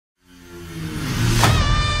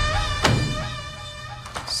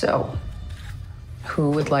So, who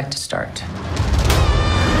would like to start?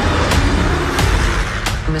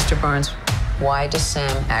 Mr. Barnes, why does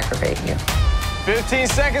Sam aggravate you? 15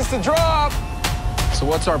 seconds to drop. So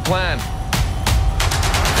what's our plan?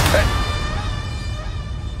 Hey.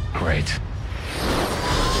 Great.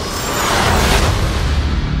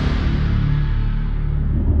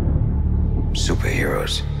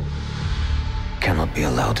 Superheroes cannot be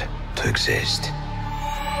allowed to exist.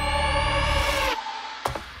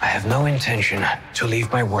 I have no intention to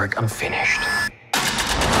leave my work unfinished.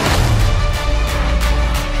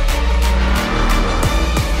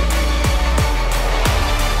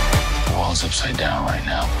 The world's upside down right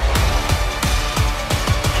now.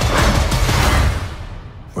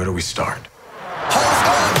 Where do we start? Whole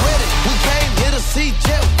squad with it. We came here to see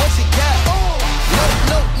Jet. What you got?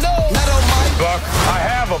 No. Not on my Buck, I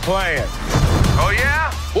have a plan. Oh,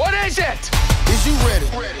 yeah? What is it? Is you ready?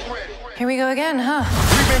 Here we go again, huh?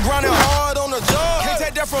 We've been grinding hard on the job. Can't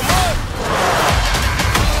take that from us.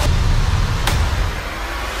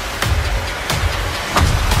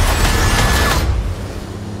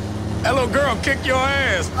 That little girl kicked your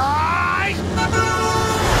ass.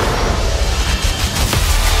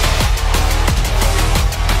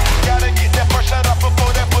 Gotta get that first shot up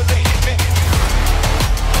before that bullet hit me.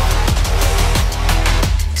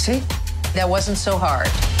 See? That wasn't so hard.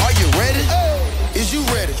 Are you ready? Is you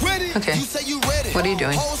ready? Ready. Okay. You say you ready. What are you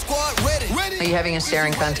doing? Whole squad ready. Are you having a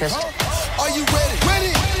staring contest? Are you ready?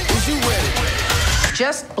 Ready. Is you ready?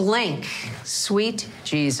 Just blink. Sweet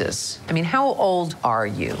Jesus. I mean, how old are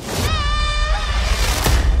you?